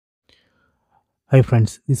Hi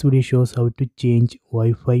friends, this video shows how to change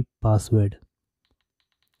Wi-Fi password.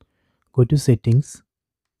 Go to settings,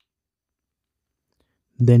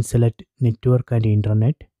 then select network and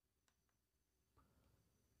internet.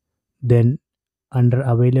 Then under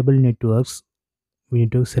available networks, we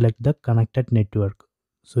need to select the connected network.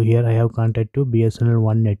 So here I have connected to BSNL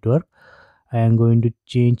 1 network. I am going to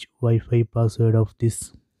change Wi-Fi password of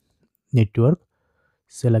this network.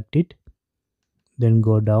 Select it, then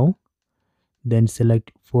go down, then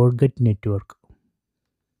select forget network.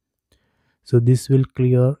 So this will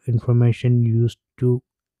clear information used to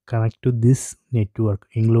connect to this network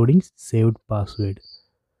including saved password.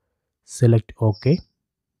 Select OK.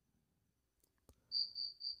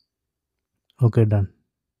 OK, done.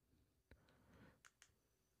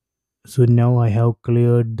 So now I have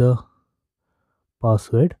cleared the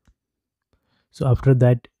password. So after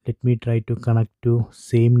that, let me try to connect to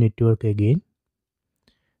same network again.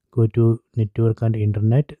 Go to network and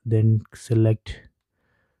internet, then select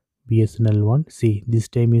BSNL 1. See, this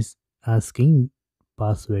time is asking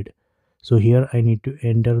password. So here I need to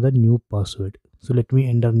enter the new password. So let me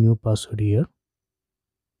enter new password here.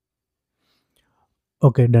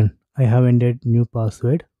 Okay, done. I have entered new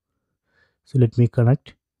password. So let me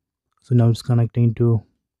connect. So now it's connecting to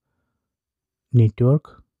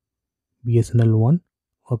network BSNL 1.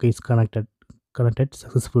 Okay, it's connected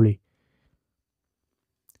successfully.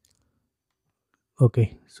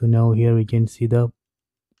 Okay, so now here we can see the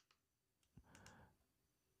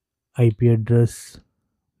IP address,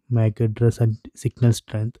 MAC address and signal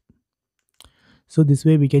strength. So this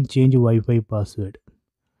way we can change Wi-Fi password.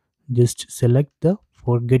 Just select the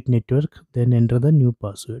forget network, then enter the new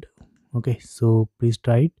password. Okay, so please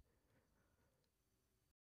try it.